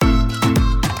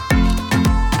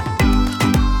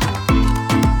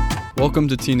Welcome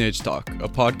to Teenage Talk, a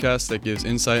podcast that gives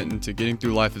insight into getting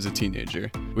through life as a teenager.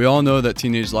 We all know that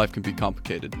teenage life can be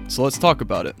complicated, so let's talk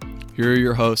about it. Here are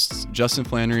your hosts, Justin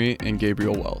Flannery and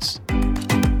Gabriel Wells.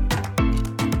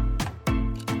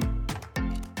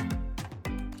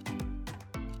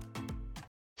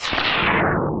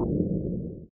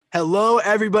 Hello,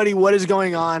 everybody. What is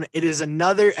going on? It is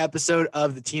another episode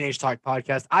of the Teenage Talk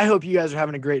podcast. I hope you guys are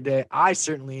having a great day. I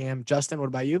certainly am. Justin, what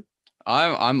about you?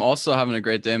 I'm also having a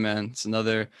great day, man. It's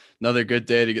another good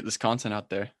day to get this content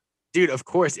out there. Dude, of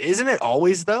course. Isn't it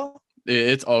always, though?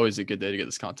 It's always a good day to get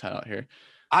this content out here.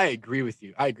 I agree with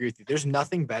you. There's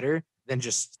nothing better than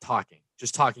just talking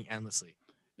endlessly.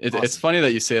 It's funny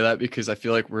that you say that because I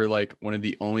feel like we're like one of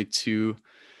the only two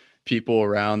people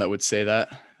around that would say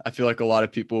that. I feel like a lot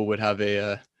of people would have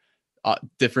a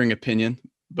differing opinion,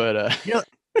 but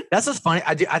that's what's funny.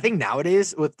 I think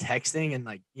nowadays with texting and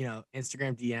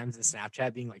Instagram DMs and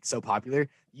Snapchat being like so popular,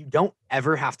 you don't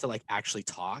ever have to like actually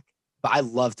talk. But I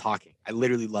love talking. I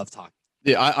literally love talking.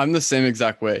 Yeah, I'm the same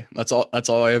exact way. That's all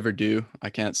I ever do. I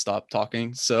can't stop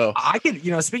talking. So I could,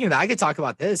 speaking of that, I could talk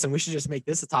about this, and we should just make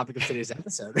this a topic of today's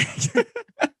episode.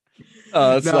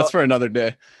 That's for another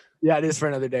day. Yeah, it is for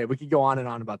another day. We could go on and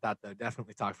on about that, though.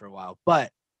 Definitely talk for a while. But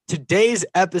today's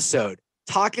episode,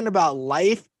 talking about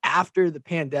life after the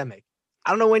pandemic. I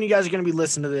don't know when you guys are going to be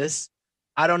listening to this.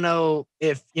 I don't know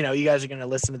if, you guys are going to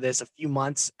listen to this a few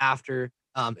months after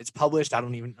it's published. I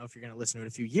don't even know if you're going to listen to it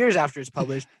a few years after it's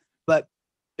published. But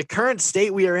the current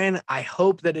state we are in, I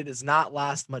hope that it does not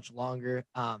last much longer.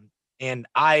 And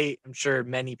I am sure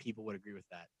many people would agree with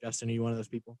that. Justin, are you one of those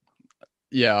people?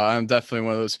 Yeah, I'm definitely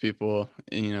one of those people.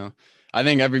 I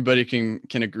think everybody can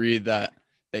agree that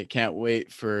they can't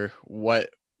wait for what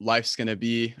life's going to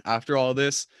be after all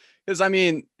this. Because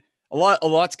a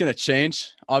lot's going to change.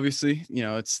 Obviously,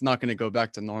 it's not going to go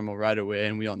back to normal right away.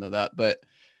 And we all know that, but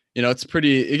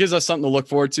it gives us something to look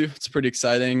forward to. It's pretty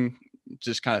exciting.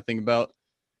 Just kind of think about.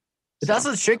 But that's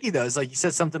what's tricky though. Is like you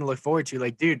said, something to look forward to.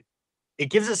 Like, dude, it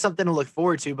gives us something to look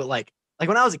forward to. But like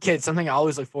when I was a kid, something I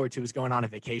always look forward to was going on a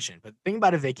vacation. But the thing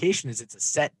about a vacation is it's a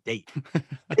set date.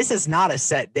 This is not a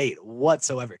set date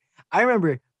whatsoever. I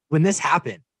remember when this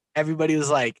happened, everybody was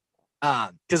like,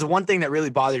 because one thing that really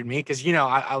bothered me, because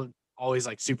I was always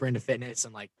like super into fitness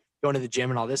and like going to the gym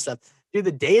and all this stuff. Dude,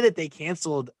 the day that they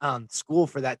canceled school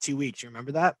for that 2 weeks, you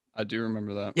remember that? I do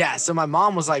remember that. Yeah. So my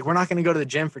mom was like, we're not going to go to the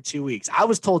gym for 2 weeks. I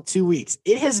was told 2 weeks.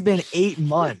 It has been 8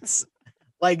 months.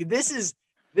 Like this is,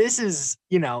 there's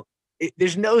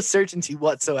no certainty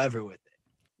whatsoever with it.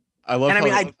 I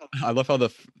love how the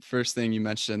first thing you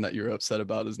mentioned that you're upset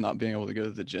about is not being able to go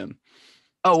to the gym.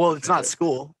 Oh, well, it's not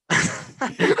school.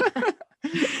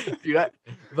 Dude,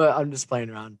 but I'm just playing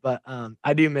around. But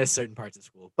I do miss certain parts of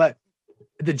school. But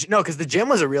because the gym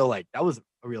was a real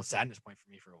sadness point for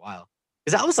me for a while.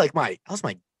 Because that was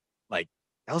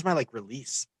my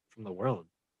release from the world.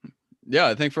 Yeah,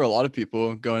 I think for a lot of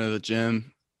people, going to the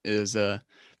gym is that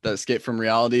escape from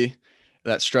reality,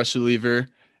 that stress reliever,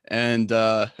 and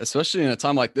especially in a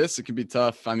time like this, it can be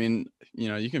tough. I mean,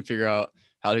 you can figure out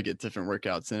how to get different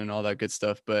workouts in and all that good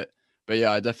stuff, but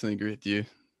yeah, I definitely agree with you.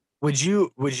 Would you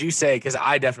say, because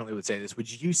I definitely would say this, would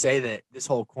you say that this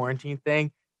whole quarantine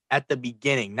thing at the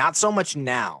beginning, not so much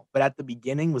now, but at the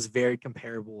beginning was very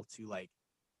comparable to like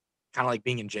kind of like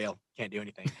being in jail? Can't do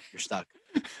anything. You're stuck.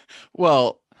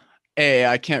 Well,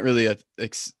 I can't really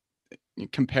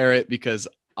compare it because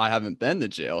I haven't been to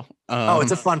jail.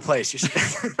 It's a fun place.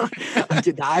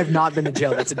 I have not been to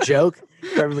jail. That's a joke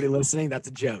for everybody listening. That's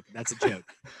a joke.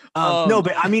 No,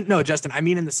 but no, Justin, I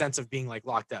mean in the sense of being like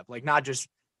locked up, like not just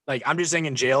like, I'm just saying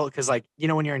in jail. Cause like,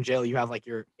 when you're in jail, you have like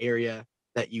your area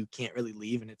that you can't really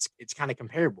leave. And it's kind of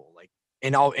comparable. Like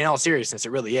in all seriousness,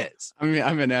 it really is.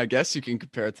 I guess you can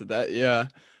compare it to that. Yeah.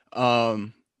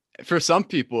 For some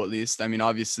people, at least,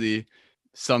 obviously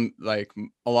a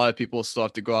lot of people still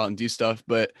have to go out and do stuff,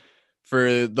 but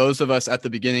for those of us at the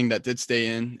beginning that did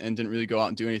stay in and didn't really go out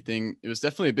and do anything, it was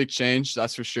definitely a big change.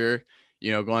 That's for sure.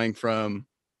 Going from,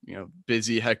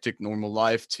 busy, hectic, normal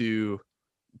life to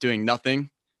doing nothing.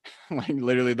 Like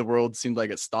literally the world seemed like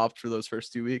it stopped for those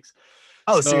first 2 weeks.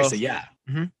 Oh, seriously. Yeah.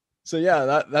 Mm-hmm. So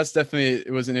yeah, that's definitely,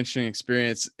 it was an interesting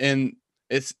experience. And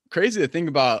it's crazy to think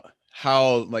about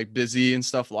how like busy and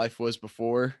stuff life was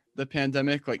before the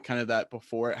pandemic, like kind of that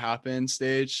before it happened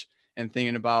stage, and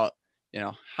thinking about,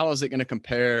 how is it going to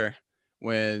compare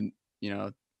when,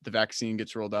 the vaccine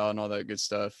gets rolled out and all that good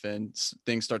stuff and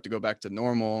things start to go back to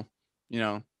normal,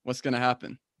 what's going to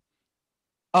happen?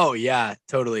 Oh yeah,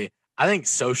 totally. I think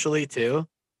socially too.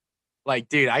 Like,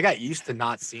 dude, I got used to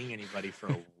not seeing anybody for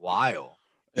a while.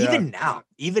 Even now,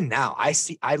 I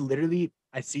see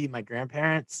my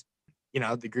grandparents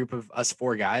the group of us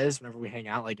four guys whenever we hang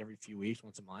out like every few weeks,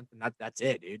 once a month, and that's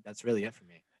it, dude. That's really it for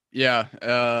me. Yeah,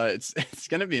 it's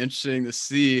gonna be interesting to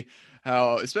see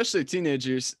how, especially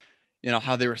teenagers,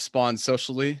 how they respond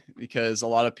socially, because a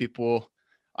lot of people,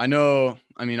 I know,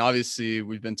 I mean, obviously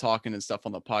we've been talking and stuff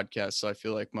on the podcast, so I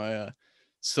feel like my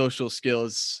social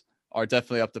skills are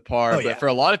definitely up to par. Oh But yeah. for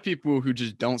a lot of people who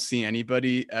just don't see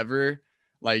anybody ever,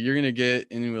 like you're gonna get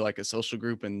into like a social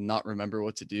group and not remember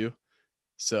what to do.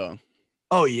 So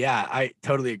Oh yeah, I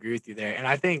totally agree with you there. And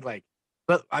I think like,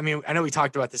 but I mean, I know we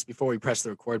talked about this before we pressed the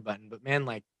record button, but man,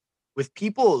 like with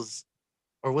people's,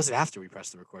 or was it after we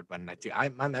pressed the record button?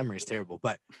 My memory is terrible.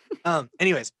 But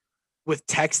anyways, with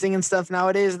texting and stuff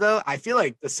nowadays though, I feel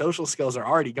like the social skills are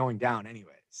already going down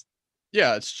anyways.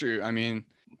 yeah, it's true. I mean,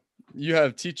 you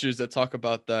have teachers that talk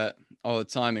about that all the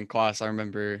time in class. I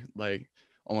remember like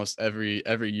almost every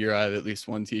year I have at least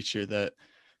one teacher that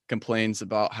complains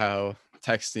about how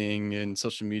texting and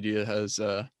social media has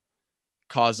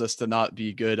caused us to not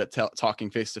be good at talking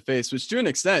face to face, which to an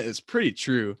extent is pretty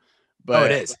true. Oh, it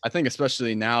But is. I think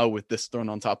especially now with this thrown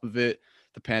on top of it,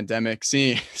 the pandemic,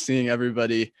 seeing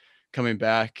everybody coming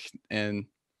back and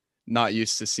not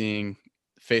used to seeing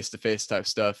face to face type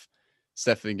stuff, it's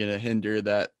definitely going to hinder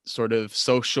that sort of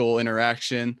social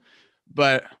interaction.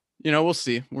 But we'll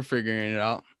see. We're figuring it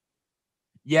out.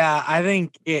 Yeah, I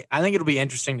think it'll be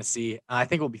interesting to see. I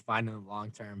think we'll be fine in the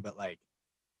long term, but like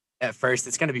at first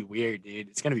it's gonna be weird, dude.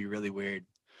 It's gonna be really weird.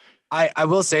 I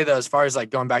will say though, as far as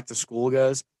like going back to school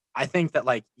goes, I think that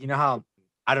like how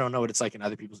I don't know what it's like in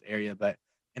other people's area, but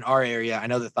in our area, I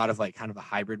know the thought of like kind of a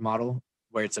hybrid model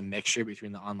where it's a mixture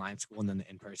between the online school and then the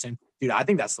in person. Dude, I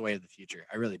think that's the way of the future.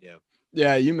 I really do.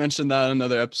 Yeah, you mentioned that in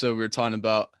another episode we were talking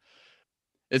about.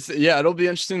 It'll be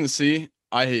interesting to see.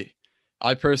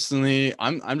 I personally,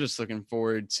 I'm just looking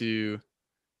forward to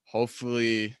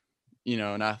hopefully,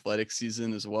 an athletic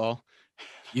season as well.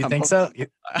 You I'm think so?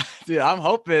 dude, I'm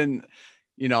hoping,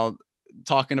 you know,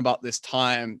 talking about this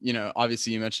time,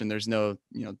 obviously you mentioned there's no,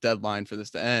 deadline for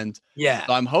this to end. Yeah.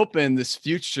 So I'm hoping this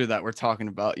future that we're talking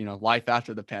about, life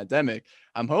after the pandemic,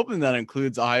 I'm hoping that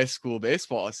includes a high school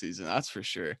baseball season. That's for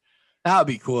sure. That would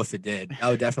be cool if it did. That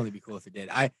would definitely be cool if it did.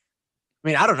 I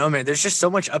mean, I don't know, man. There's just so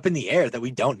much up in the air that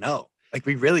we don't know. Like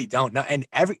we really don't know. And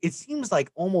it seems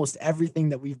like almost everything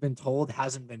that we've been told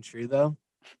hasn't been true though.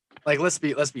 Like let's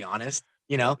be honest.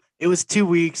 It was 2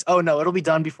 weeks. Oh no, it'll be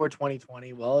done before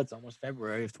 2020. Well, it's almost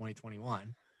February of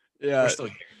 2021. We're Yeah. still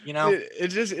here,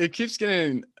 It keeps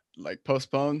getting like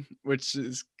postponed, which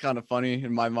is kind of funny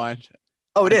in my mind.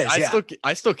 Oh, it I, is, I yeah. still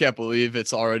I still can't believe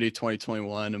it's already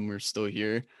 2021 and we're still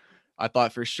here. I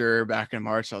thought for sure back in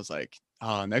March, I was like,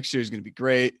 oh, next year is gonna be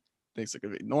great. Things are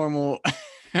gonna be normal.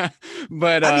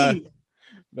 but I uh mean,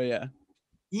 but yeah.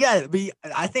 yeah, but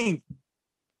I think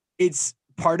it's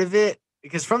part of it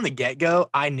because from the get-go,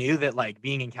 I knew that like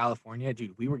being in California,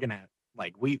 dude, we were gonna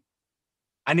like we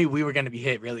I knew we were gonna be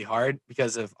hit really hard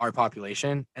because of our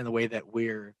population and the way that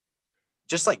we're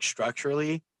just like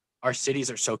structurally, our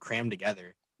cities are so crammed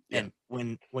together. Yeah.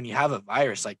 And when you have a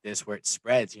virus like this where it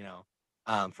spreads,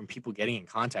 from people getting in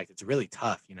contact, it's really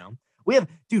tough. We have,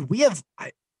 dude, we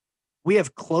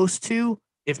have close to,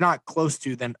 if not close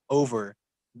to, then over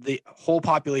the whole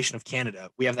population of Canada.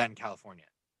 We have that in California.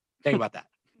 Think about that.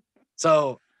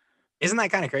 So, isn't that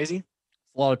kind of crazy?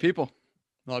 A lot of people.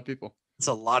 A lot of people. It's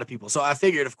a lot of people. So I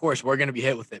figured, of course, we're going to be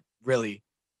hit with it really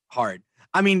hard.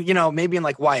 I mean, maybe in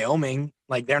like Wyoming,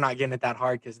 like they're not getting it that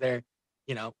hard because they're,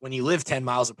 when you live 10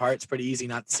 miles apart, it's pretty easy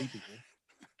not to see people.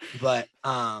 But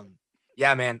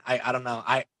yeah, man, I don't know.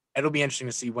 It'll be interesting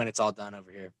to see when it's all done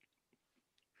over here.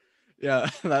 Yeah,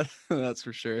 that's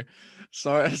for sure.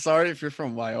 Sorry if you're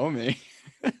from Wyoming.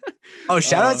 Oh,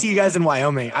 shout out to you guys in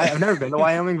Wyoming. I've never been to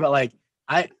Wyoming, but like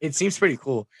it seems pretty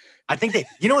cool. I think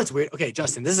what's weird? Okay,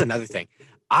 Justin, this is another thing.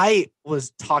 I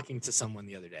was talking to someone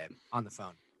the other day on the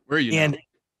phone. Where are you and now?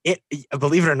 it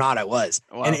believe it or not, I was.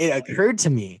 Wow. And it occurred to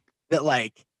me that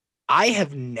like I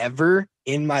have never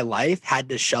in my life had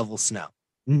to shovel snow.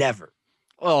 Never.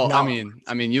 Well, No.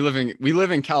 I mean, we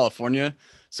live in California,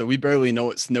 so we barely know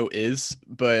what snow is,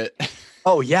 but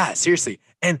Oh yeah, seriously.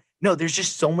 And no, there's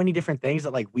just so many different things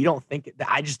that like we don't think that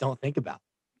I just don't think about.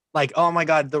 Like, oh my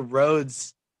God, the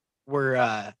roads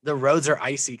are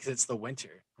icy because it's the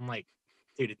winter. I'm like,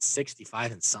 dude, it's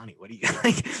 65 and sunny. What do you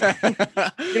like?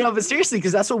 But seriously,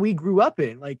 because that's what we grew up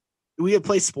in. Like, we had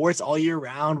played sports all year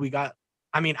round.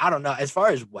 I don't know. As far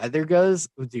as weather goes,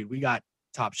 dude, we got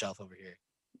top shelf over here.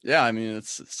 Yeah, I mean,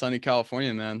 it's sunny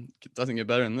California, man. It doesn't get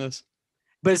better than this.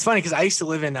 But it's funny because I used to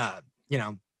live in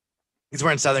because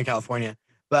we're in Southern California,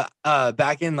 but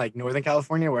back in like Northern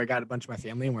California where I got a bunch of my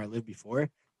family and where I lived before,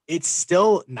 it's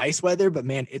still nice weather, but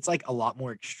man, it's like a lot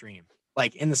more extreme.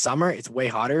 Like in the summer, it's way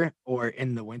hotter, or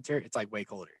in the winter, it's like way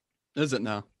colder. Is it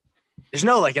now? There's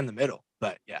no like in the middle,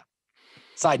 but yeah.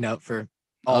 Side note for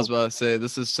I was all, about to say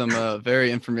this is some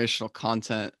very informational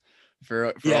content for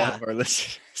all yeah, of our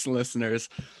listeners.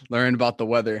 Learn about the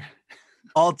weather.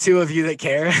 all two of you that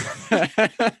care.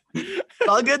 It's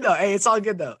all good though. Hey, it's all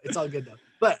good though. It's all good though.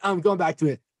 But going back to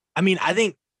it, I mean, I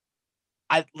think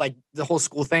I like the whole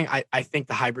school thing. I think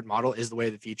the hybrid model is the way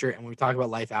of the future. And when we talk about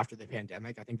life after the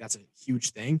pandemic, I think that's a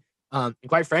huge thing. And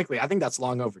quite frankly, I think that's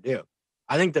long overdue.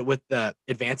 I think that with the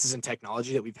advances in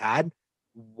technology that we've had,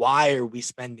 why are we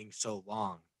spending so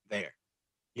long there?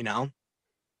 You know?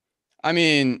 I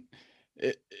mean,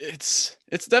 it's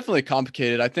definitely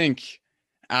complicated. I think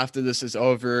after this is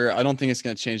over, I don't think it's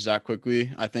going to change that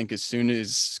quickly. I think as soon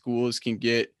as schools can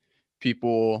get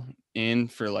people in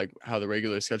for like how the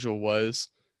regular schedule was,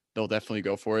 they'll definitely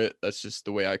go for it. That's just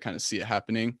the way I kind of see it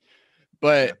happening. Yeah.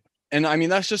 But and I mean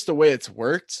that's just the way it's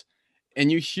worked. And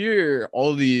you hear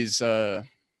all these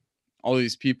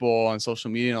people on social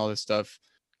media and all this stuff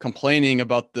complaining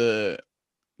about the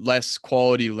less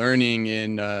quality learning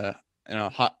in a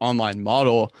hot online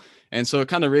model. And so it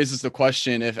kind of raises the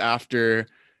question if after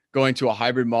going to a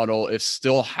hybrid model, if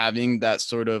still having that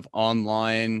sort of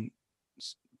online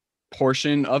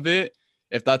portion of it,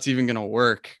 if that's even going to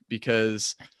work,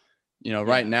 because, you know,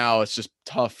 right Yeah. now it's just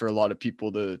tough for a lot of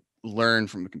people to learn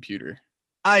from a computer.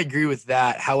 I agree with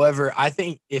that. However, I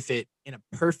think if it in a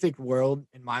perfect world,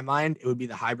 in my mind, it would be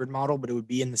the hybrid model, but it would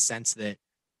be in the sense that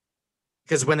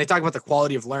because when they talk about the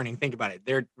quality of learning, think about it.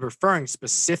 They're referring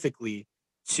specifically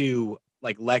to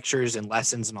like lectures and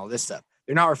lessons and all this stuff.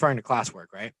 They're not referring to classwork,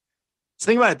 right? So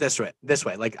think about it this way. This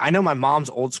way, like I know my mom's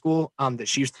old school that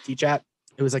she used to teach at.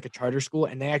 It was like a charter school,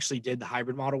 and they actually did the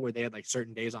hybrid model where they had like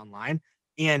certain days online.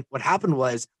 And what happened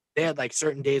was they had like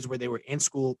certain days where they were in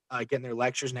school getting their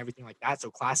lectures and everything like that. So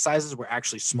class sizes were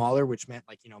actually smaller, which meant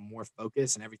like more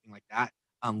focus and everything like that.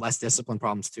 Less discipline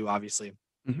problems too, obviously.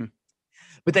 Mhm.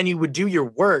 But then you would do your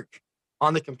work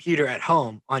on the computer at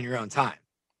home on your own time.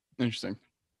 Interesting.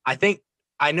 I think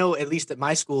I know at least at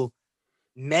my school,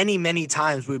 many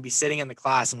times we would be sitting in the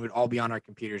class and we'd all be on our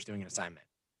computers doing an assignment.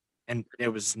 And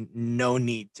there was no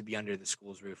need to be under the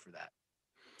school's roof for that.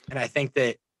 And I think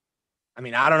that, I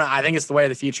mean, I don't know. I think it's the way of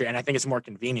the future, and I think it's more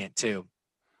convenient too.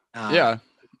 Um, Yeah.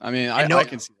 I mean, and I no,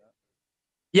 can see that.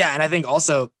 yeah, and I think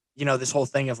also, this whole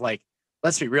thing of like,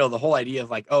 let's be real, the whole idea of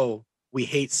like, oh, we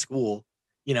hate school,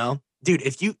 dude.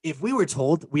 If we were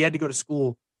told we had to go to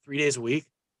school 3 days a week,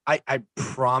 I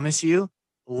promise you,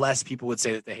 less people would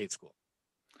say that they hate school.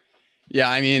 Yeah,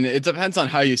 I mean, it depends on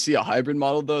how you see a hybrid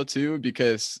model though, too,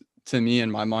 because to me,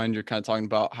 in my mind, you're kind of talking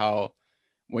about how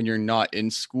when you're not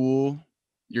in school,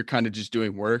 you're kind of just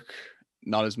doing work,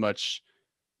 not as much,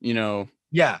 you know,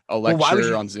 Yeah. a Well, why would lecture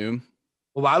you? on Zoom.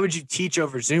 Well, why would you teach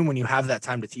over Zoom when you have that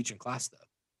time to teach in class, though?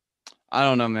 I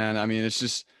don't know, man. I mean, it's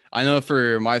just, I know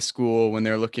for my school, when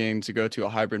they're looking to go to a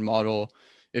hybrid model,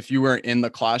 if you weren't in the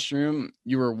classroom,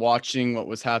 you were watching what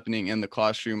was happening in the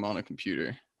classroom on a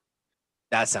computer.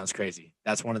 That sounds crazy.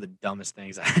 That's one of the dumbest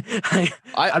things. I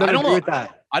I don't don't agree know. with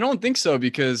that. I don't think so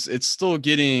because it's still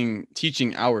getting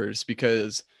teaching hours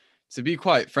because to be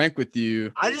quite frank with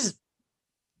you, I just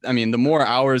I mean, the more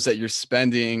hours that you're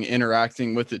spending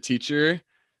interacting with the teacher,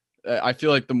 I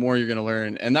feel like the more you're going to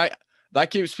learn. And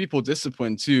that keeps people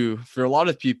disciplined too. For a lot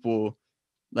of people,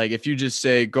 like if you just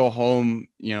say go home,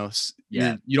 yeah.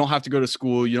 you don't have to go to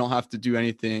school, you don't have to do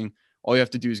anything. All you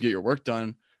have to do is get your work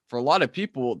done. For a lot of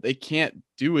people, they can't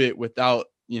do it without,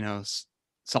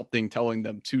 something telling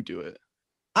them to do it.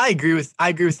 I agree with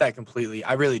that completely.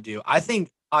 I really do. I think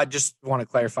I just want to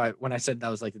clarify when I said that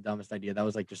was like the dumbest idea. That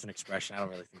was like just an expression. I don't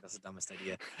really think that's the dumbest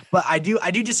idea. But I do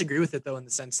disagree with it though in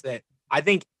the sense that I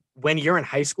think when you're in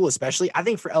high school, especially, I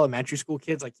think for elementary school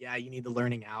kids, like yeah, you need the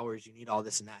learning hours, you need all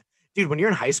this and that. Dude, when you're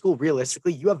in high school,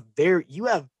 realistically, you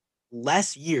have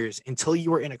less years until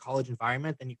you are in a college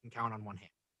environment than you can count on one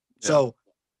hand. Yeah. So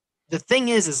the thing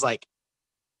is like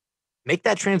make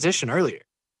that transition earlier.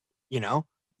 You know,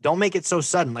 don't make it so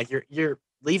sudden. Like you're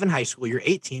leaving high school, you're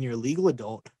 18, you're a legal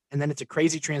adult, and then it's a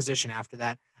crazy transition after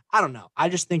that. I don't know. I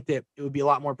just think that it would be a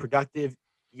lot more productive.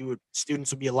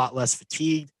 Students would be a lot less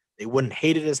fatigued. They wouldn't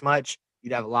hate it as much.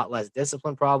 You'd have a lot less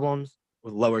discipline problems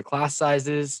with lower class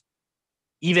sizes.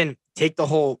 Even take the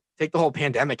whole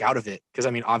pandemic out of it because I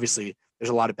mean, obviously, there's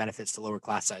a lot of benefits to lower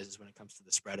class sizes when it comes to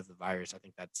the spread of the virus. I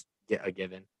think that's a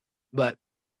given. But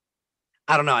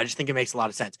I don't know. I just think it makes a lot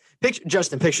of sense. Picture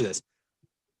this.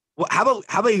 Well, how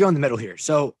about you go in the middle here?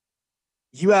 So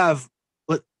you have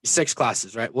 6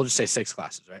 classes, right? We'll just say 6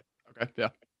 classes, right? Okay. Yeah.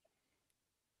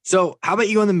 So how about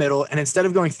you go in the middle, and instead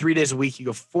of going 3 days a week, you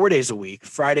go 4 days a week,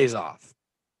 Fridays off.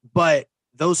 But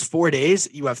those 4 days,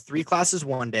 you have three classes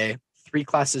one day, three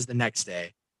classes the next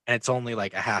day, and it's only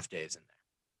like a half days in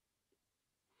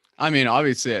there. I mean,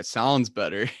 obviously it sounds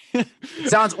better. It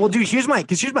sounds well, dude. Here's my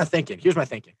thinking. Here's my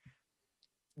thinking.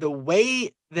 The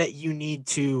way that you need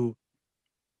to,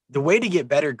 the way to get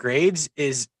better grades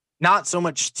is not so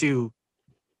much to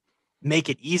make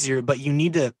it easier, but you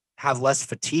need to have less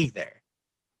fatigue there.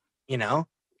 You know,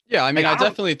 Yeah, I mean, like I I don't.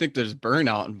 definitely think there's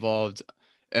burnout involved.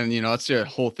 And, that's the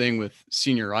whole thing with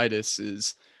senioritis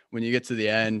is when you get to the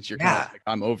end, you're kind of Yeah, like,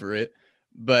 I'm over it.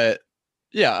 But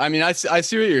yeah, I mean, I see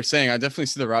what you're saying. I definitely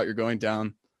see the route you're going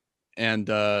down. And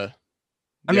I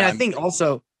mean, yeah, I think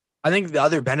also, I think the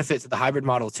other benefit to the hybrid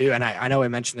model too, and I know I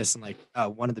mentioned this in like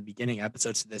one of the beginning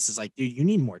episodes of this is like, dude, you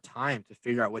need more time to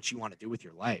figure out what you want to do with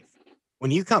your life.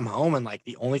 When you come home and like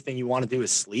the only thing you want to do is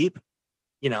sleep,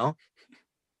 you know,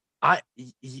 I,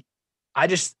 I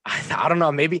just, I don't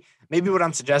know. Maybe what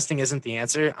I'm suggesting isn't the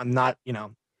answer. I'm not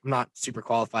super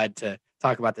qualified to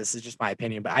talk about this. It's just my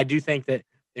opinion, but I do think that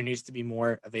there needs to be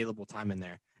more available time in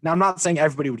there. Now, I'm not saying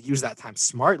everybody would use that time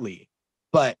smartly,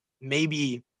 but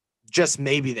maybe, just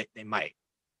maybe they might.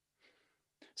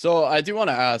 so I do want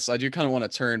to ask, I do kind of want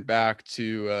to turn back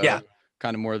to Yeah.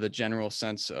 kind of more the general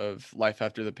sense of life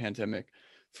after the pandemic.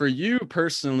 For you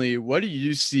personally, what do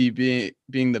you see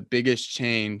being the biggest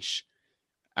change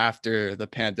after the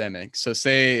pandemic? So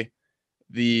say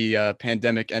the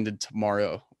pandemic ended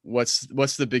tomorrow. What's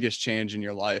the biggest change in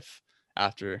your life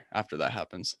after that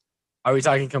happens? Are we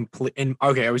talking complete?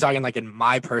 Okay. Are we talking like in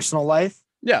my personal life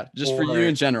Yeah, just for you or?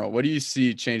 in general. What do you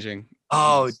see changing the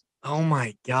Oh, most? oh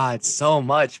my God. So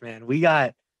much, man. We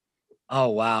got, oh,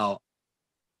 wow.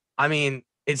 I mean,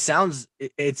 it sounds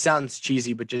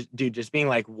cheesy, but just dude, just being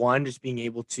like one, just being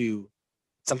able to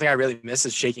something I really miss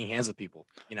is shaking hands with people,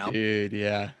 Dude,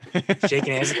 yeah.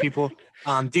 shaking hands with people.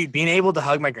 Dude, being able to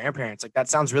hug my grandparents, like that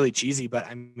sounds really cheesy, but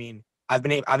I mean, I've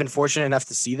been fortunate enough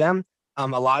to see them. A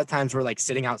lot of times we're like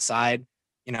sitting outside,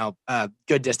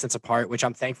 good distance apart, which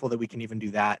I'm thankful that we can even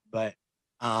do that. But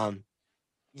um,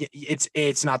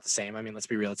 it's not the same. I mean, let's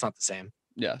be real, it's not the same.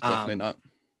 Yeah, definitely Um, not.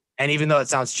 and even though it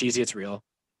sounds cheesy, it's real.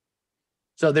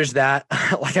 So there's that.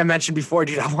 Like I mentioned before,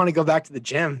 dude, I want to go back to the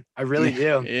gym. I really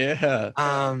do. Yeah.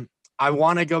 Um, I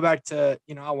want to go back to,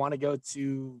 I want to go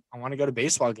to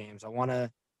baseball games. I want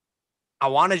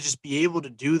to just be able to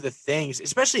do the things,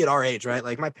 especially at our age, right?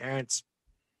 Like my parents,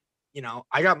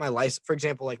 I got my license, for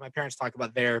example, like my parents talk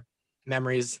about their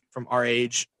memories from our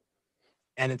age.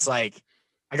 And it's like,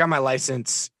 I got my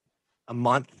license a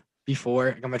month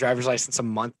before, I got my driver's license a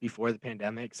month before the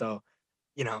pandemic. So,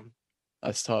 you know,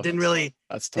 That's tough. didn't really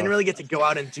That's didn't tough. really get to go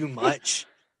out and do much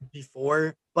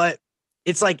before, but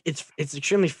it's like it's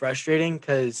extremely frustrating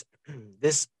because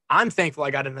this I'm thankful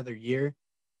I got another year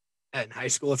in high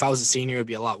school. If I was a senior, it would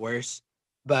be a lot worse.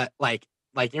 But like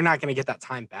you're not gonna get that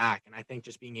time back. And I think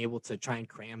just being able to try and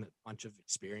cram a bunch of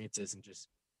experiences and just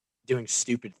doing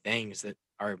stupid things that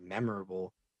are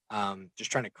memorable,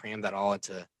 just trying to cram that all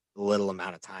into the little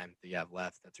amount of time that you have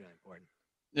left. That's really important.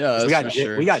 Yeah, Because that's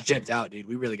for we sure. got gypped out, dude.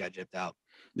 We really got gypped out.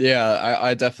 Yeah,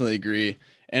 I definitely agree.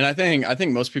 And I think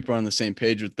most people are on the same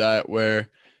page with that, where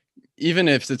even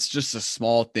if it's just the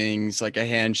small things like a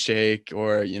handshake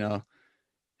or,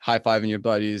 high fiving your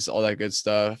buddies, all that good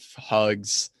stuff,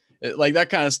 hugs, like that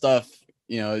kind of stuff,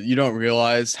 you don't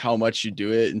realize how much you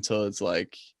do it until it's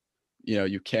like,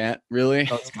 you can't really.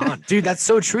 Oh, it's gone. Dude, that's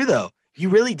so true though. You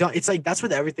really don't. It's like that's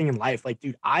with everything in life. Like,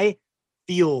 dude, I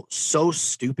feel so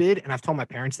stupid. And I've told my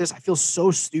parents this. I feel so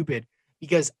stupid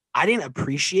because I didn't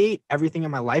appreciate everything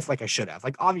in my life like I should have.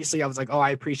 Like, obviously, I was like, oh, I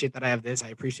appreciate that I have this. I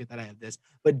appreciate that I have this.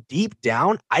 But deep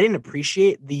down, I didn't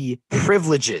appreciate the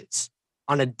privileges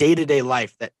on a day-to-day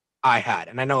life that I had.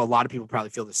 And I know a lot of people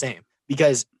probably feel the same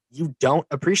because you don't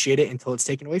appreciate it until it's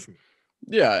taken away from you.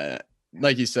 Yeah,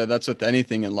 like you said, that's with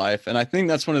anything in life. And I think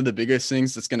that's one of the biggest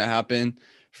things that's going to happen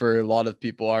for a lot of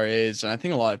people our age. And I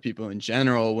think a lot of people in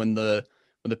general, when the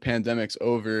pandemic's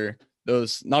over,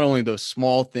 those not only those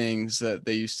small things that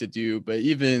they used to do, but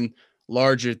even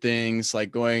larger things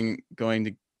like going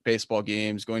to baseball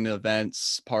games, going to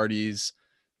events, parties,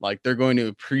 like they're going to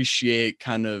appreciate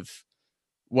kind of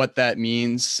what that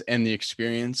means and the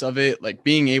experience of it, like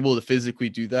being able to physically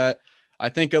do that. I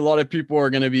think a lot of people are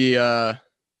going to be a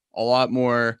lot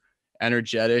more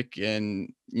energetic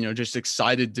and, just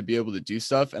excited to be able to do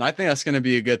stuff. And I think that's going to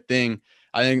be a good thing.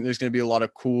 I think there's going to be a lot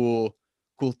of cool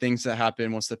things that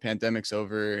happen once the pandemic's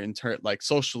over in turn, like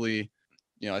socially.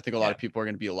 I think a lot Yeah. of people are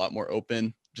going to be a lot more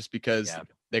open just because Yeah.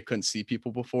 they couldn't see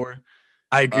people before.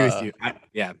 I agree with uh you.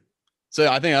 Yeah. so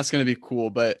I think that's going to be cool.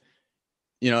 But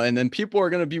and then people are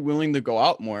going to be willing to go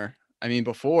out more. I mean,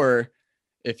 before,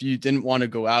 if you didn't want to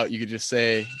go out, you could just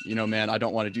say, man, I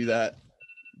don't want to do that.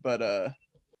 But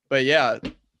yeah,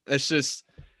 it's just,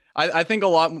 I think a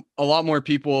lot more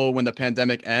people when the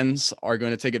pandemic ends are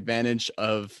going to take advantage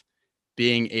of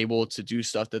being able to do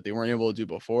stuff that they weren't able to do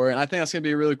before. And I think that's going to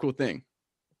be a really cool thing.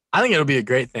 I think it'll be a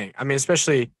great thing. I mean,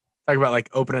 especially talk about like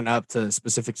opening up to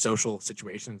specific social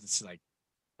situations. It's like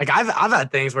I've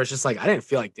had things where it's just like I didn't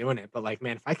feel like doing it, but like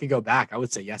man, if I could go back, I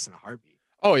would say yes in a heartbeat.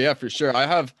 Oh yeah, for sure. I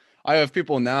have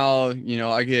people now,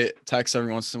 I get texts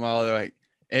every once in a while. They're like,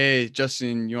 "Hey,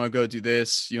 Justin, you want to go do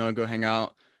this? You want to go hang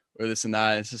out or this and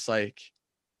that?" It's just like,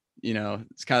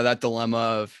 it's kind of that dilemma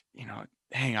of,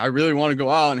 dang, I really want to go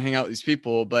out and hang out with these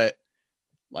people, but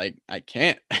like I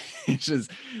can't. it's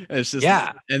just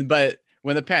Yeah. but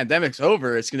when the pandemic's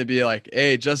over, it's gonna be like,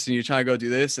 "Hey, Justin, you trying to go do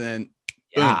this?" And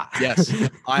boom, Yeah. yes,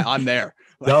 I'm there.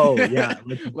 Go. Yeah.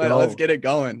 Let's get it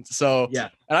going. So Yeah.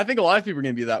 and I think a lot of people are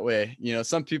gonna be that way.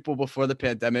 Some people before the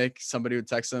pandemic, somebody would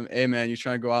text them, "Hey man, you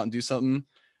trying to go out and do something?"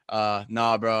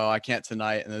 Nah, bro, I can't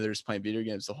tonight. And then they're just playing video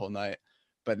games the whole night.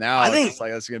 But now I it's think just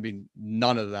like that's gonna be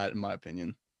none of that, in my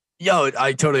opinion. Yo,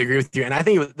 I totally agree with you. And I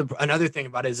think another thing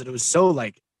about it is that it was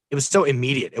so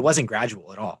immediate. It wasn't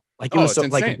gradual at all. Like it Oh, was it's so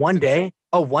like insane.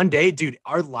 one day, dude,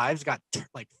 our lives got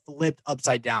like flipped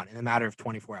upside down in a matter of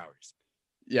 24 hours.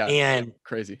 Yeah. And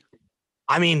crazy.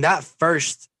 I mean, those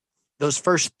first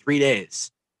 3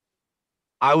 days,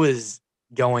 I was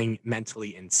going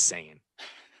mentally insane.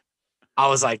 I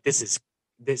was like, this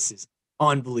is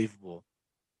unbelievable.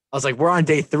 I was like, we're on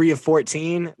day 3 of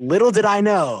 14. Little did I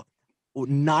know,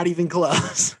 not even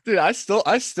close. Dude, I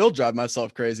still drive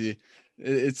myself crazy.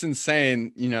 It's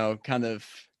insane, kind of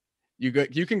you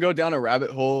can go down a rabbit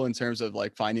hole in terms of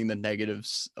like finding the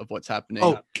negatives of what's happening.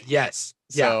 Oh, yes.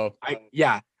 So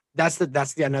yeah. That's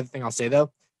the another thing I'll say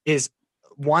though is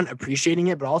one, appreciating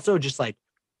it, but also just like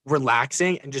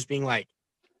relaxing and just being like,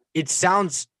 it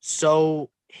sounds so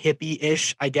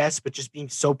hippie-ish, I guess, but just being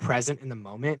so present in the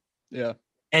moment. Yeah.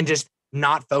 And just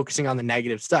not focusing on the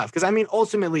negative stuff. Cause I mean,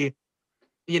 ultimately,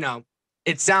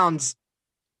 it sounds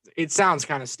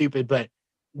kind of stupid, but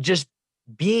just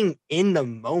being in the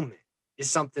moment is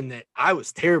something that I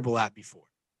was terrible at before.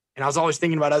 And I was always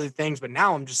thinking about other things, but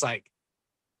now I'm just like,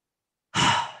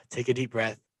 take a deep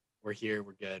breath. We're here.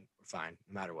 We're good. We're fine,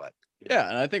 no matter what. Yeah.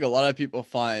 And I think a lot of people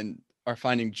are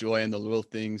finding joy in the little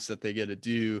things that they get to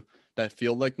do that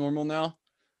feel like normal now.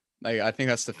 Like, I think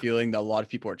that's the feeling that a lot of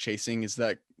people are chasing, is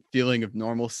that feeling of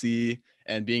normalcy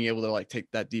and being able to like take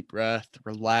that deep breath,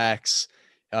 relax,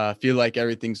 feel like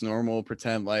everything's normal,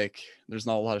 pretend like there's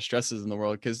not a lot of stresses in the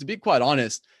world. Because to be quite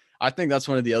honest, I think that's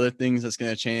one of the other things that's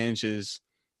going to change is,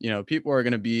 people are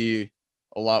going to be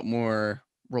a lot more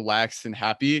relaxed and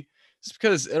happy. It's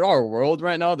because in our world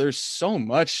right now, there's so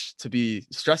much to be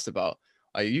stressed about.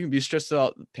 Like, you can be stressed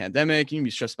about the pandemic, you can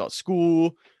be stressed about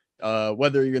school,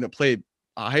 whether you're going to play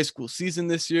a high school season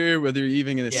this year, whether you're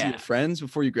even going to see your friends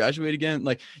before you graduate again.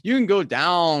 Like, you can go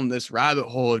down this rabbit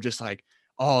hole of just like,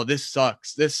 oh, this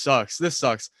sucks, this sucks, this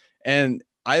sucks. And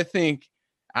I think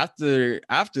after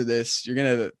this, you're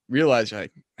going to realize, you're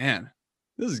like, man,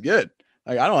 this is good.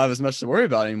 Like, I don't have as much to worry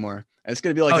about anymore. And it's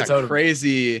going to be like that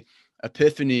crazy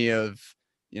epiphany of,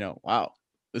 wow,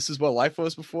 this is what life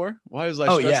was before. Why was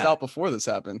I stressed out before this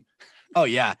happened? Oh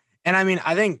yeah. And I mean,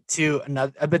 I think too,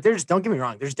 but don't get me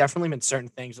wrong. There's definitely been certain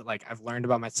things that like I've learned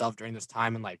about myself during this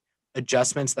time and like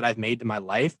adjustments that I've made to my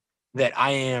life that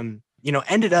I am,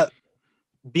 ended up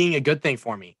being a good thing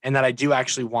for me. And that I do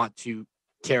actually want to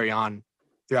carry on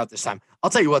throughout this time.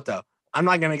 I'll tell you what though, I'm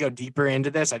not going to go deeper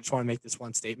into this. I just want to make this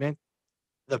one statement.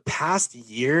 The past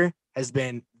year has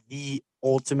been the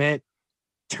ultimate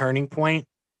turning point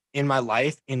in my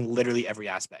life in literally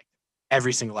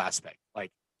every single aspect.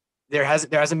 Like, there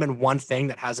hasn't been one thing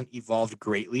that hasn't evolved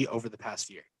greatly over the past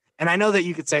year. And I know that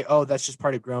you could say, oh, that's just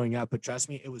part of growing up, but trust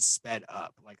me, it was sped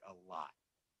up like a lot.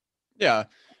 Yeah.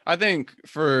 I think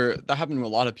that happened to a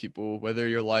lot of people, whether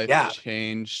your life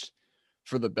changed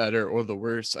for the better or the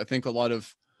worse. I think a lot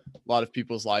of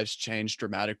people's lives changed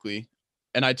dramatically.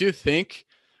 And I do think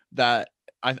that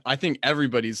I think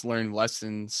everybody's learned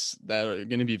lessons that are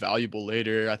going to be valuable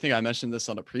later. I think I mentioned this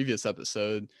on a previous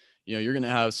episode. You're going to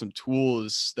have some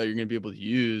tools that you're going to be able to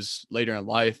use later in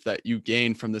life that you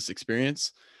gain from this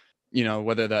experience,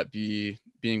 whether that be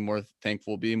being more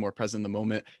thankful, being more present in the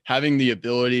moment, having the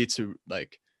ability to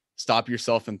like stop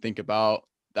yourself and think about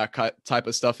that type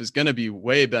of stuff is going to be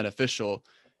way beneficial.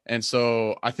 And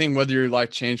so I think whether your life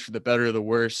changed for the better or the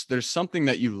worse, there's something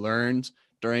that you learned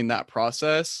during that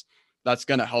process that's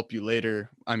going to help you later.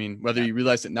 I mean, whether you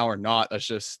realize it now or not, that's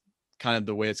just kind of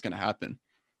the way it's going to happen.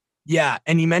 Yeah,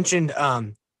 and you mentioned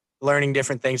learning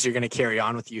different things you're going to carry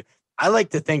on with you. I like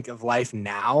to think of life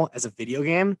now as a video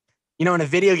game. You know, in a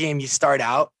video game, you start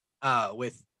out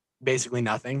with basically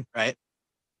nothing, right?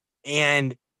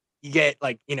 And you get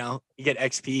like, you get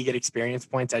XP, you get experience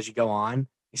points as you go on.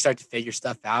 You start to figure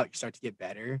stuff out. You start to get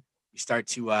better. You start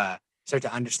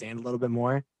to understand a little bit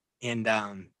more. And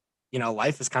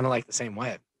life is kind of like the same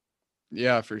way.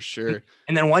 Yeah, for And sure.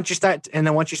 once you start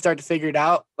to figure it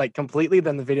out like completely,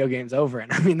 then the video game's over.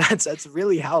 And I mean that's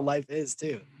really how life is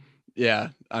too. Yeah,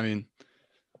 I mean,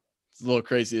 it's a little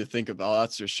crazy to think about,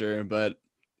 that's for sure. But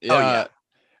Oh yeah, yeah.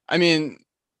 I mean,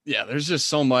 yeah, there's just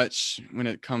so much when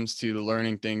it comes to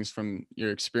learning things from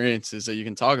your experiences that you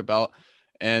can talk about.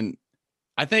 And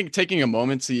I think taking a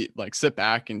moment to like sit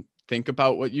back and think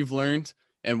about what you've learned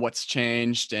and what's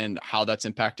changed and how that's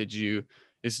impacted you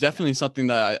is Yeah. definitely something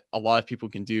that a lot of people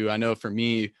can do. I know for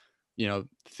me,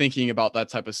 thinking about that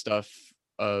type of stuff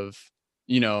of,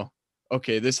 you know,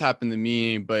 okay, this happened to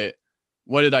me, but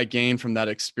what did I gain from that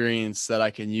experience that I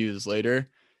can use later?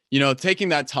 Taking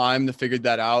that time to figure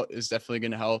that out is definitely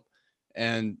going to help.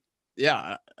 And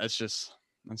yeah, that's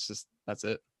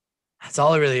it. That's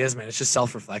all it really is, man. It's just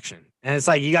self-reflection. And it's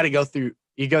like you go through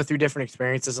different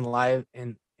experiences in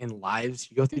lives.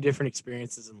 You go through different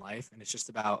experiences in life, and it's just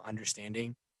about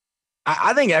understanding.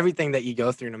 I think everything that you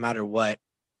go through, no matter what,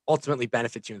 ultimately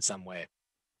benefits you in some way.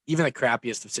 Even the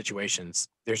crappiest of situations,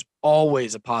 there's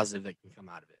always a positive that can come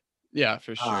out of it. Yeah,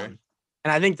 for sure. Um,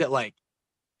 and I think that like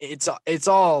it's it's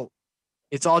all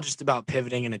it's all just about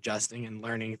pivoting and adjusting and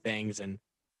learning things and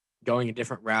going a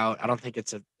different route. I don't think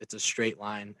it's a straight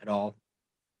line at all.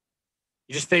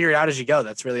 You just figure it out as you go.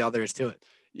 That's really all there is to it.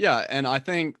 Yeah, and I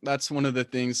think that's one of the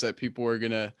things that people are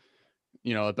gonna,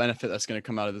 a benefit that's gonna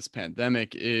come out of this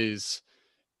pandemic is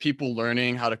people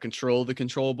learning how to control the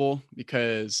controllable,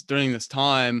 because during this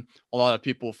time, a lot of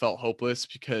people felt hopeless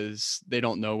because they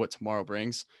don't know what tomorrow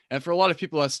brings. And for a lot of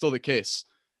people, that's still the case.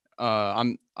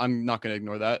 I'm not gonna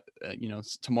ignore that.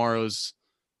 Tomorrow's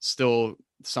still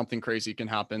something crazy can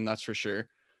happen, that's for sure.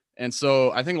 And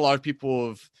so I think a lot of people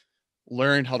have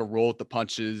learned how to roll with the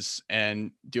punches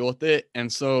and deal with it.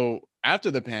 And so after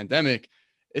the pandemic,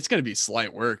 it's going to be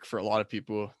slight work for a lot of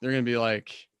people. They're going to be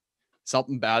like,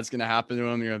 something bad's going to happen to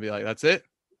them. You're going to be like, that's it.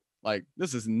 Like,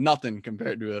 this is nothing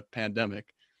compared to a pandemic.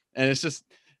 And it's just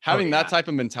Oh having that yeah. type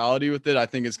of mentality with it, I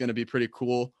think is going to be pretty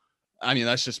cool. I mean,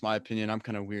 that's just my opinion. I'm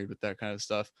kind of weird with that kind of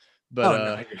stuff. But, Oh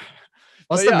no, I agree.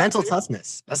 Well, it's but the yeah, mental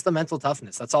toughness. That's the mental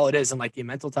toughness. That's all it is. And like the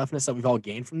mental toughness that we've all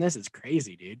gained from this is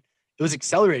crazy, dude. It was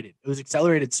accelerated. It was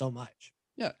accelerated so much.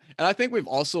 yeah. And I think we've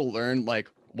also learned like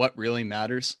what really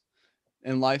matters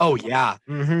in life. Oh yeah.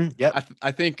 Yep.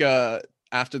 I think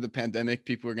after the pandemic,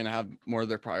 people are gonna have more of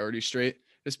their priorities straight.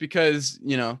 It's because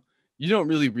you don't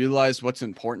really realize what's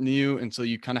important to you until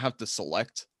you kind of have to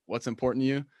select what's important to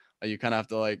you. You kind of have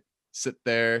to like sit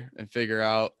there and figure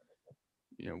out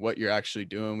what you're actually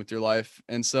doing with your life.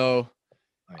 And so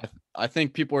Oh yeah. I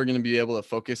think people are going to be able to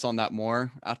focus on that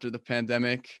more after the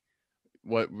pandemic,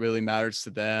 what really matters to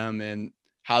them and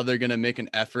how they're going to make an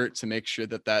effort to make sure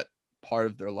that that part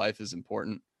of their life is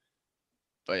important.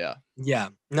 But yeah. Yeah.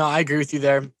 No, I agree with you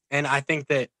there. And I think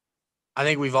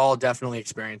we've all definitely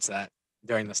experienced that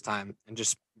during this time and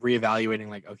just reevaluating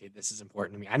like, okay, this is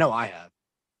important to me. I know I have.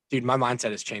 Dude, my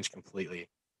mindset has changed completely.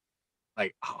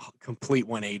 Like complete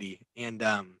 180. And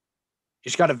you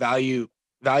just gotta value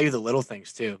the little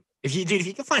things too. If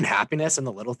you can find happiness in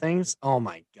the little things, oh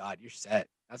my god, you're set.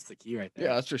 That's the key right Yeah,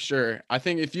 there. that's for sure. I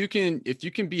think if you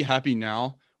can be happy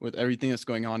now with everything that's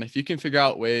going on, if you can figure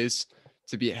out ways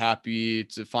to be happy,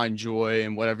 to find joy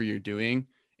in whatever you're doing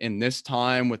in this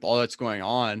time with all that's going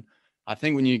on, I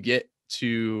think when you get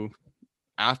to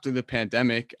after the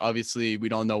pandemic, obviously we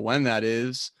don't know when that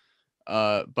is,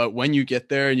 but when you get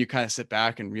there and you kind of sit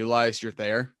back and realize you're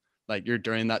there, like you're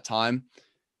during that time,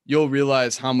 you'll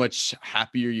realize how much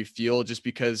happier you feel just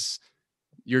because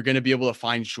you're going to be able to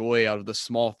find joy out of the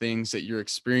small things that you're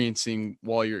experiencing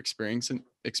while you're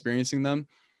experiencing them.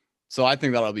 So I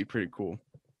think that'll be pretty cool.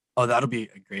 Oh, that'll be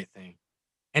a great thing.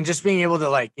 And just being able to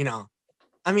like,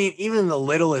 I mean, even the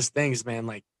littlest things, man,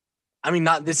 like I mean,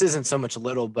 not this isn't so much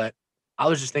little, but I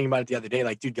was just thinking about it the other day.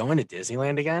 Like, dude, going to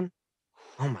Disneyland again.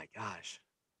 Oh my gosh.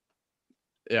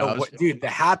 Yeah, Dude, the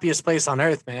happiest place on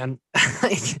earth, man.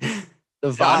 Like the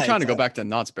yeah, I'm trying vibes. to go back to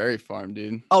Knott's Berry Farm,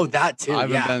 dude. Oh, that too. I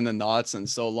haven't Yeah. been to Knott's in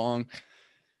so long.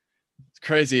 It's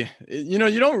crazy. You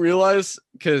don't realize,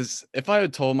 because if I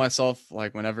had told myself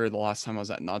like whenever the last time I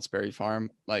was at Knott's Berry Farm,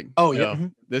 like, Oh, yeah.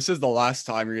 yo, this is the last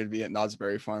time you're gonna be at Knott's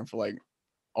Berry Farm for like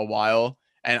a while.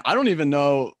 And I don't even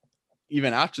know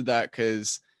even after that,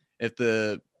 because if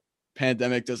the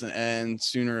pandemic doesn't end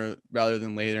sooner rather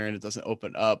than later and it doesn't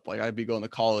open up, like I'd be going to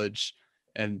college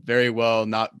and very well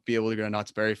not be able to go to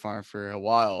Knott's Berry Farm for a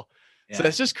while. So Yeah.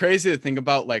 it's just crazy to think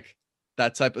about like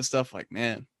that type of stuff. Like,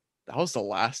 man, that was the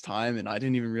last time and I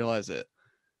didn't even realize it.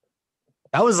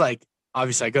 That was like,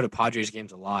 obviously I go to Padres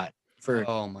games a lot for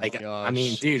Oh my like, I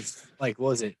mean, gosh. dude, like, what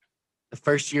was it? The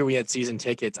first year we had season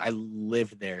tickets, I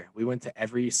lived there. We went to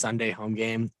every Sunday home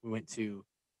game.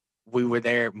 We were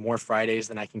there more Fridays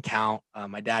than I can count.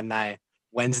 My dad and I,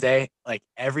 Wednesday, like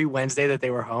every Wednesday that they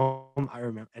were home, I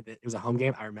remember it was a home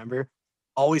game. I remember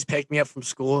always picked me up from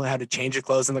school, had to change your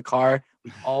clothes in the car.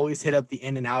 We always hit up the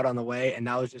In and Out on the way. And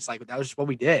that was just what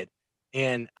we did.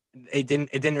 And it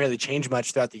didn't really change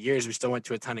much throughout the years. We still went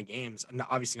to a ton of games.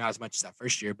 Obviously not as much as that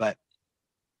first year, but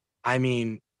I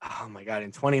mean, oh my God,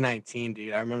 in 2019,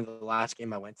 dude, I remember the last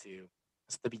game I went to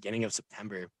was at the beginning of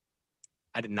September.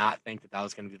 I did not think that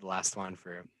was going to be the last one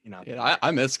for, Yeah,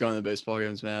 I miss going to baseball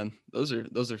games, man. Those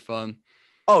are fun.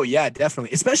 Oh yeah,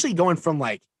 definitely. Especially going from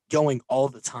like going all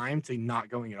the time to not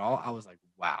going at all. I was like,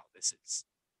 wow, this is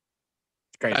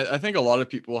great. I think a lot of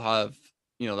people have,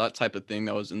 that type of thing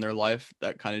that was in their life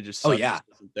that kind of just Oh suddenly yeah.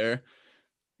 isn't there.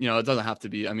 It doesn't have to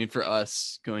be. I mean, for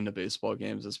us, going to baseball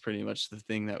games is pretty much the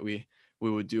thing that we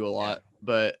would do a lot.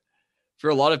 But for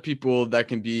a lot of people, that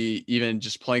can be even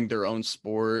just playing their own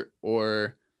sport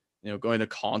or, going to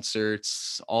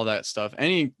concerts, all that stuff.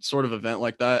 Any sort of event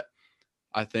like that,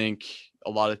 I think a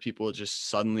lot of people just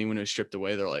suddenly, when it's stripped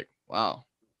away, they're like, wow,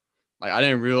 like I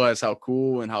didn't realize how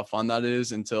cool and how fun that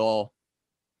is until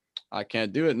I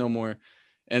can't do it no more.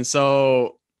 And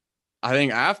so I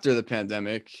think after the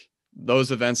pandemic,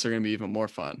 those events are going to be even more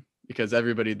fun because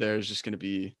everybody there is just going to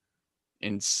be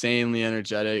insanely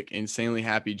energetic, insanely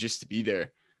happy just to be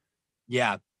there.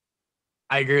 Yeah,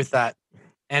 I agree with that.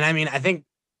 And I mean, I think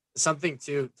something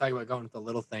too, talking about going with the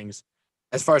little things,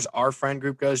 as far as our friend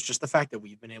group goes, just the fact that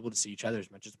we've been able to see each other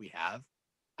as much as we have,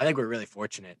 I think we're really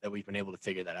fortunate that we've been able to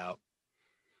figure that out.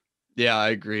 Yeah, I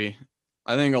agree.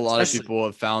 I think a lot of Especially, people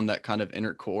have found that kind of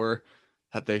inner core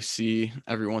that they see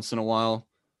every once in a while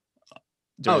oh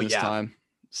during this yeah, time.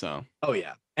 So, oh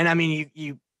yeah. And I mean,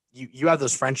 you have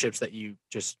those friendships that you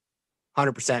just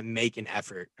 100% make an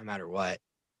effort no matter what.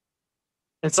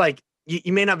 It's like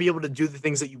you may not be able to do the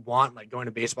things that you want, like going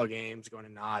to baseball games, going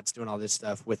to Knott's, doing all this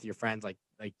stuff with your friends, like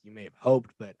you may have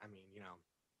hoped. But I mean,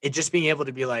 it just being able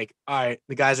to be like, all right,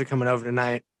 the guys are coming over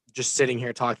tonight, just sitting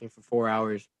here talking for 4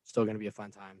 hours, still going to be a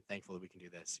fun time. Thankfully, we can do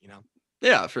this.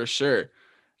 yeah, for sure.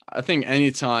 I think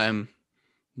anytime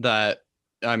that,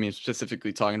 I mean,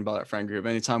 specifically talking about our friend group,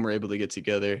 anytime we're able to get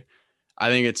together, I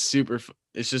think it's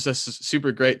just a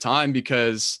super great time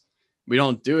because we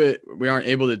aren't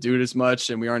able to do it as much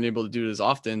and we aren't able to do it as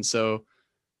often. So,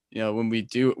 when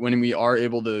we are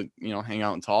able to, hang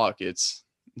out and talk, it's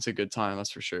a good time.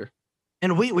 That's for sure.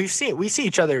 And we see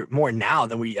each other more now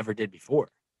than we ever did before.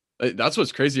 That's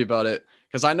what's crazy about it.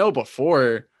 Cause I know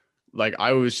before, like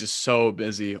I was just so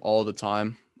busy all the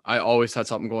time. I always had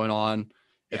something going on.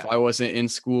 If Yeah. I wasn't in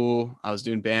school, I was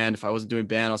doing band. If I wasn't doing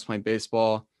band, I was playing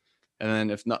baseball. And then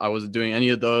if not, I wasn't doing any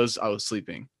of those, I was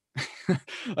sleeping. Like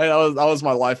that was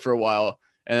my life for a while.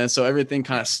 And then so everything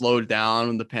kind of slowed down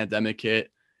when the pandemic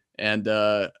hit. And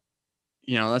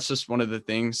that's just one of the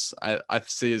things I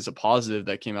see as a positive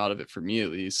that came out of it for me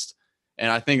at least. And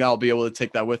I think I'll be able to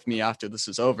take that with me after this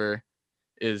is over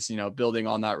is, building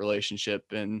on that relationship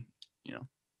and,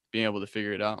 being able to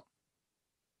figure it out.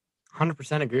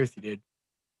 100% agree with you, dude.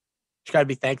 Just got to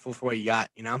be thankful for what you got.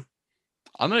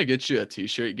 I'm going to get you a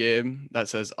t-shirt, Gabe, that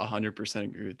says 100%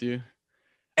 agree with you.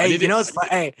 Hey, it's fun.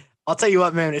 Hey, I'll tell you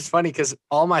what, man. It's funny because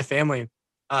all my family,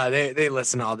 they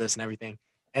listen to all this and everything.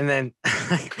 And then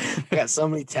I got so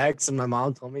many texts, and my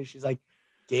mom told me, she's like,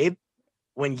 Gabe,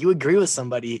 when you agree with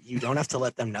somebody, you don't have to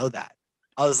let them know that.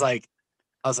 I was like,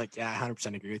 yeah, I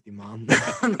 100% agree with you, mom.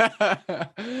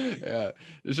 Yeah,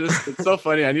 it's so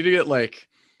funny. I need to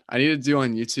do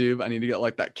on YouTube. I need to get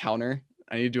like that counter.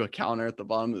 I need to do a counter at the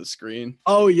bottom of the screen.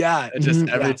 Oh yeah, and just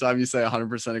every time you say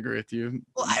 100% agree with you.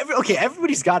 Well,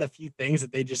 everybody's got a few things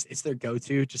that it's their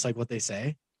go-to, just like what they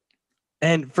say.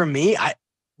 And for me,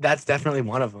 that's definitely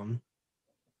one of them.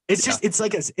 It's just it's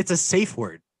a safe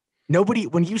word. Nobody,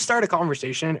 when you start a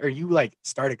conversation or you like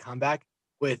start a comeback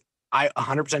with I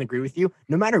 100% agree with you,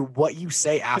 no matter what you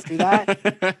say after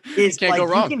that, is can't go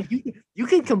wrong. You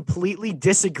can completely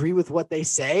disagree with what they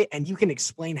say and you can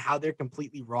explain how they're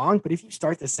completely wrong. But if you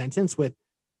start the sentence with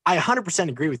I 100%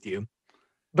 agree with you,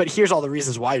 but here's all the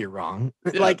reasons why you're wrong.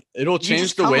 Yeah, like it'll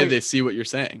change the way they see what you're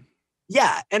saying.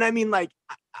 Yeah. And I mean, like,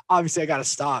 obviously I got to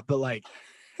stop, but like,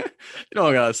 you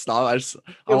don't got to stop.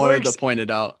 I wanted to point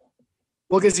it out.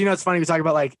 Well, because, it's funny. We talk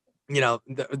about like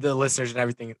the listeners and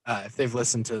everything, if they've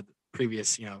listened to the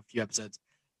previous, few episodes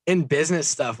in business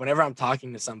stuff, whenever I'm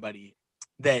talking to somebody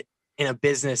that in a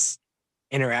business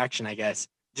interaction, I guess,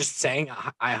 just saying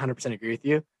I 100% agree with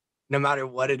you, no matter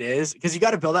what it is, because you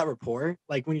got to build that rapport.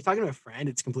 Like when you're talking to a friend,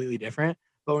 it's completely different.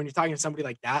 But when you're talking to somebody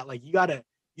like that, like you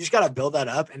just gotta build that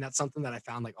up, and that's something that I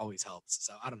found like always helps.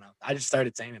 So I don't know. I just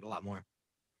started saying it a lot more.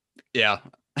 Yeah.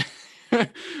 You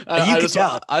could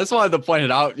tell. I just wanted to point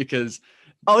it out because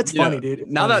It's funny, dude.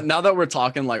 It's funny. now that we're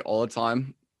talking like all the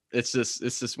time, it's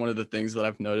just one of the things that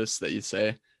I've noticed that you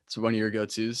say. It's one of your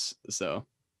go-tos. So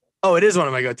it is one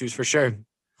of my go-tos for sure.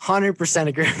 100%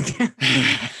 agree with you.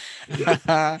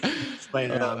 Just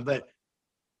playing around, but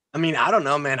I mean, I don't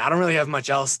know, man. I don't really have much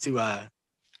else to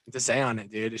say on it,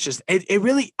 dude. It's just it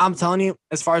really. I'm telling you,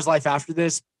 as far as life after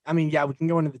this, I mean, yeah, we can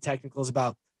go into the technicals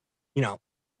about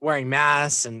wearing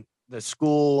masks and the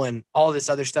school and all this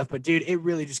other stuff, but dude, it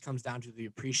really just comes down to the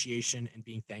appreciation and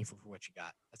being thankful for what you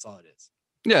got. That's all it is.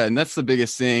 Yeah, and that's the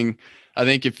biggest thing. I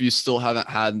think if you still haven't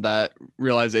had that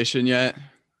realization yet,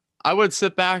 I would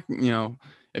sit back,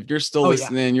 if you're still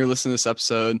listening, you're listening to this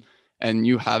episode and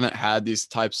you haven't had these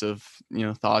types of,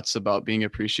 thoughts about being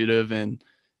appreciative and,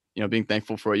 being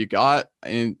thankful for what you got.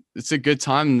 And it's a good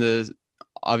time to,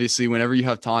 obviously, whenever you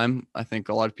have time, I think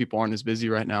a lot of people aren't as busy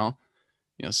right now,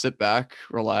 sit back,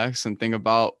 relax, and think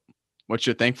about what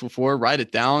you're thankful for. Write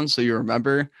it down so you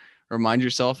remind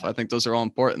yourself. I think those are all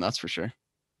important. That's for sure.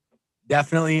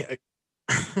 Definitely.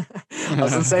 I was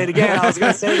going to say it again.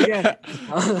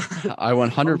 I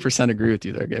 100% agree with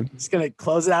you there, Gabe. Just going to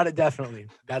close it out at definitely.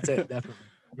 That's it. Definitely.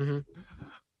 Mm-hmm.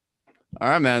 All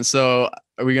right, man. So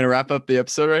are we going to wrap up the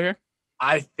episode right here?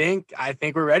 I think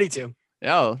we're ready to.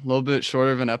 Yeah, a little bit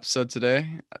shorter of an episode today.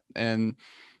 And,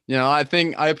 I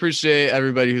think I appreciate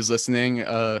everybody who's listening.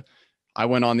 I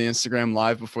went on the Instagram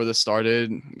live before this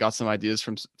started, got some ideas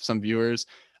from some viewers.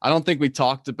 I don't think we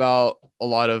talked about a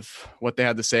lot of what they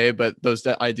had to say, but those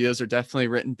ideas are definitely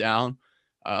written down.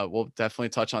 We'll definitely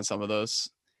touch on some of those.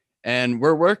 And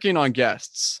we're working on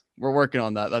guests. We're working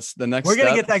on that. That's the next step. We're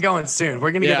going to get that going soon.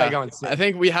 I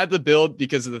think we had to build,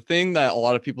 because of the thing that a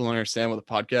lot of people don't understand with a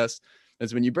podcast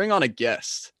is when you bring on a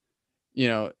guest,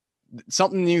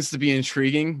 something needs to be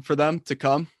intriguing for them to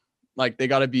come. Like there's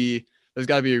got to be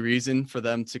a reason for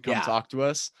them to come talk to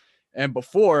us. And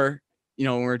before,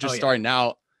 when we were just starting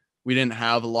out, we didn't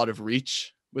have a lot of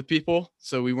reach with people.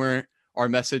 So our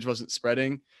message wasn't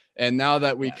spreading. And now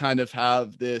that we kind of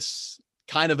have this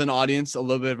kind of an audience, a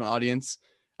little bit of an audience,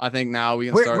 I think now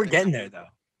we're getting there though.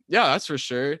 Yeah, that's for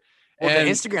sure. Well, and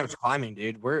the Instagram's climbing,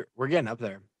 dude. We're getting up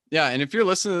there. Yeah. And if you're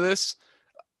listening to this,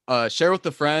 share with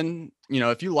a friend,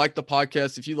 if you like the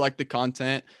podcast, if you like the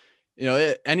content,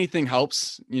 anything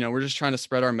helps. We're just trying to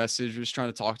spread our message. We're just trying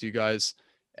to talk to you guys,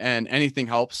 and anything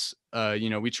helps.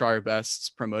 We try our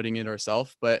best promoting it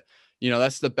ourselves, but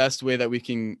that's the best way that we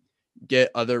can get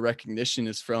other recognition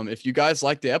is from, if you guys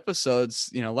like the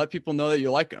episodes, let people know that you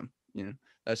like them.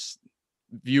 That's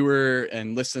viewer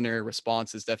and listener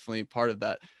response is definitely part of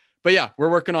that. But yeah, we're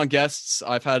working on guests.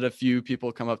 I've had a few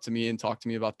people come up to me and talk to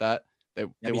me about that. They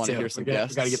want to hear some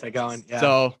guests. We got to get that going. Yeah.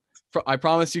 So I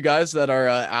promise you guys that are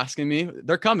asking me,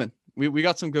 they're coming. We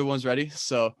got some good ones ready.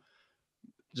 So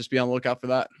just be on the lookout for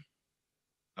that.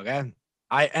 Okay.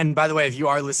 And by the way, if you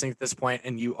are listening at this point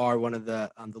and you are one of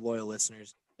the loyal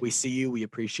listeners, we see you, we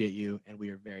appreciate you, and we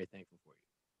are very thankful for you.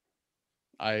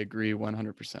 I agree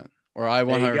 100%. Or I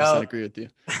 100% agree with you.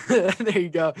 There you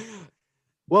go.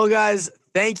 Well, guys,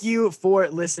 thank you for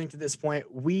listening to this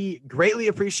point. We greatly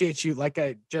appreciate you. Like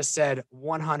I just said,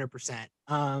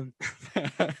 100%.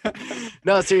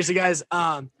 No, seriously, guys.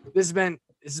 This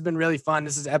has been really fun.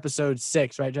 This is episode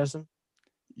 6, right, Justin?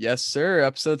 Yes, sir.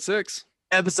 Episode 6.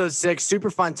 Episode 6. Super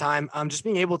fun time. Just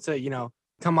being able to,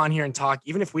 come on here and talk,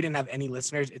 even if we didn't have any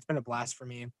listeners, it's been a blast for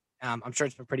me. I'm sure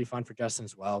it's been pretty fun for Justin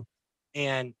as well.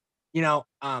 And,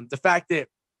 the fact that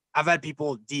I've had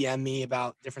people DM me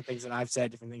about different things that I've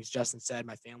said, different things Justin said,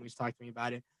 my family's talked to me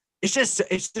about it. It's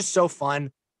just so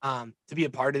fun to be a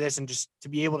part of this and just to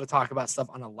be able to talk about stuff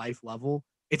on a life level.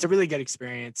 It's a really good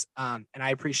experience. And I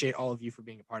appreciate all of you for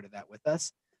being a part of that with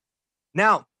us.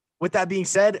 Now, with that being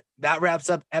said, that wraps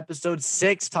up episode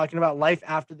 6, talking about life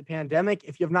after the pandemic.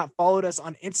 If you have not followed us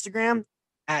on Instagram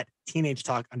at Teenage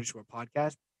Talk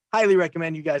 _podcast, highly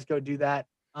recommend you guys go do that.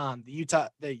 The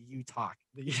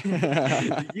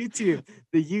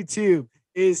YouTube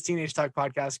is Teenage Talk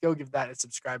Podcast. Go give that a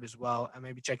subscribe as well, and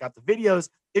maybe check out the videos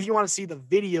if you want to see the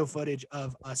video footage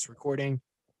of us recording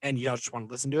and you don't just want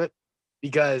to listen to it,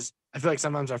 because I feel like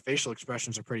sometimes our facial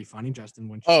expressions are pretty funny.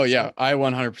 Justin, oh yeah, I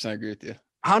 100% agree with you.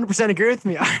 100% agree with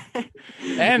me.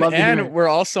 and we're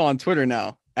also on Twitter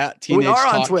now. at Teenage are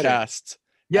on Talk Twitter. Cast.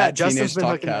 Yeah, at Justin's Teenage been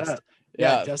Talk hooking that Cast. up.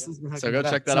 Yeah, Yeah. Justin's been hooking So go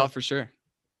that check up. that out for sure.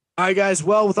 All right, guys.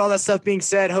 Well, with all that stuff being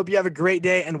said, hope you have a great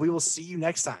day, and we will see you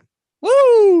next time.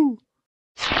 Woo!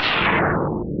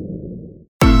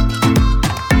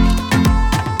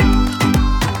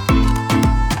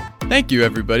 Thank you,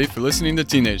 everybody, for listening to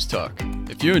Teenage Talk.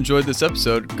 If you enjoyed this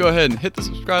episode, go ahead and hit the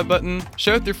subscribe button,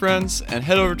 share with your friends, and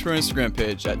head over to our Instagram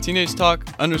page at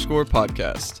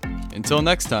teenagetalk_podcast. Until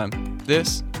next time,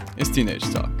 this is Teenage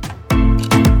Talk.